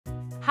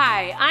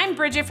Hi, I'm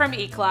Bridget from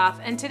eCloth,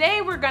 and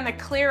today we're going to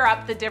clear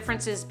up the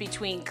differences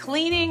between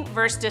cleaning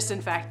versus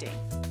disinfecting.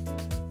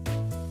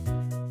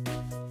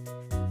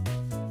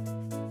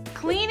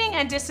 Cleaning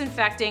and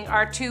disinfecting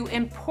are two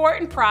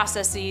important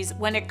processes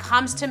when it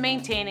comes to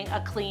maintaining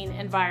a clean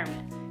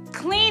environment.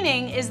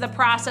 Cleaning is the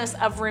process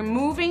of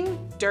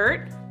removing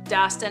dirt,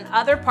 dust, and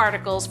other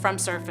particles from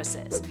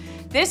surfaces.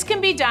 This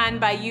can be done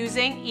by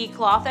using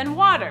eCloth and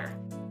water.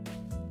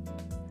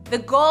 The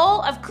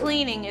goal of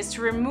cleaning is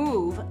to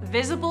remove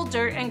visible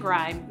dirt and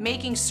grime,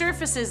 making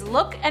surfaces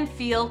look and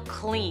feel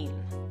clean.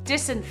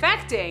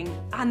 Disinfecting,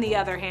 on the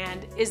other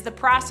hand, is the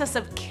process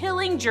of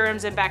killing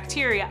germs and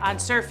bacteria on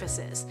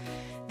surfaces.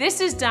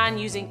 This is done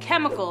using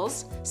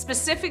chemicals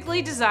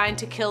specifically designed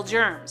to kill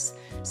germs,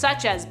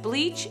 such as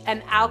bleach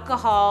and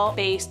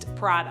alcohol-based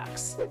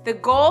products. The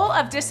goal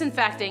of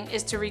disinfecting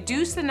is to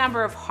reduce the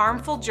number of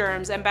harmful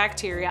germs and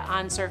bacteria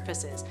on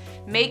surfaces,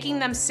 making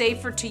them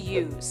safer to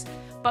use.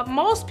 But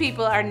most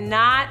people are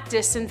not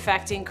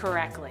disinfecting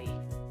correctly.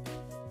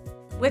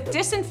 With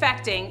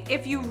disinfecting,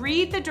 if you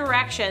read the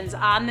directions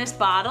on this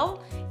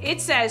bottle,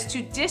 it says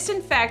to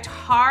disinfect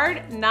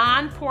hard,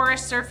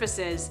 non-porous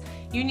surfaces,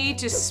 you need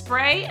to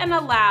spray and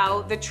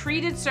allow the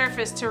treated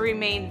surface to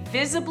remain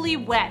visibly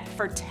wet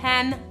for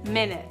 10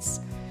 minutes.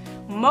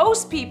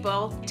 Most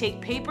people take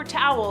paper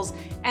towels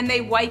and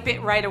they wipe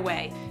it right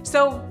away.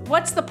 So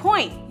what's the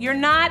point? You're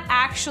not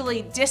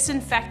actually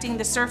disinfecting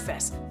the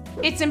surface.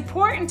 It's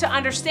important to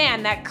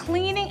understand that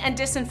cleaning and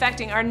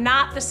disinfecting are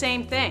not the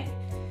same thing.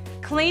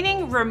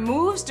 Cleaning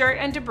removes dirt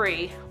and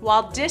debris,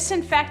 while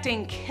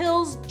disinfecting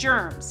kills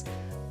germs.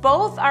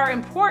 Both are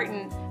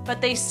important, but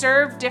they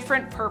serve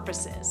different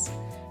purposes.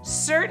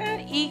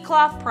 Certain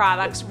eCloth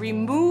products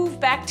remove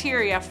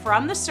bacteria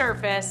from the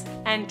surface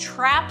and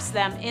traps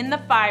them in the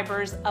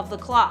fibers of the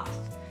cloth.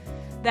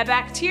 The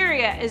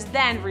bacteria is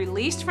then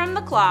released from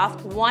the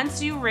cloth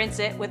once you rinse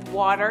it with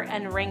water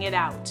and wring it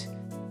out.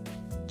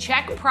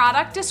 Check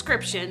product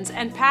descriptions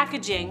and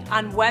packaging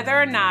on whether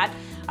or not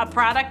a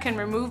product can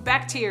remove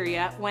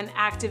bacteria when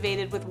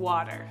activated with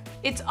water.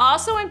 It's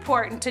also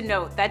important to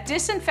note that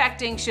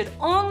disinfecting should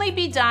only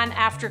be done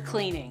after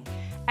cleaning,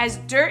 as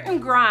dirt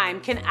and grime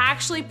can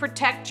actually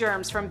protect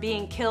germs from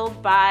being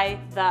killed by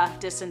the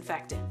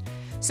disinfectant.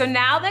 So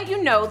now that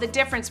you know the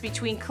difference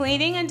between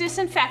cleaning and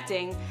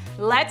disinfecting,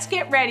 let's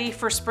get ready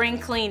for spring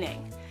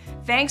cleaning.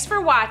 Thanks for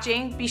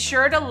watching. Be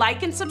sure to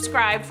like and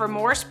subscribe for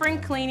more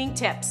spring cleaning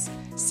tips.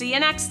 See you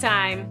next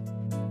time.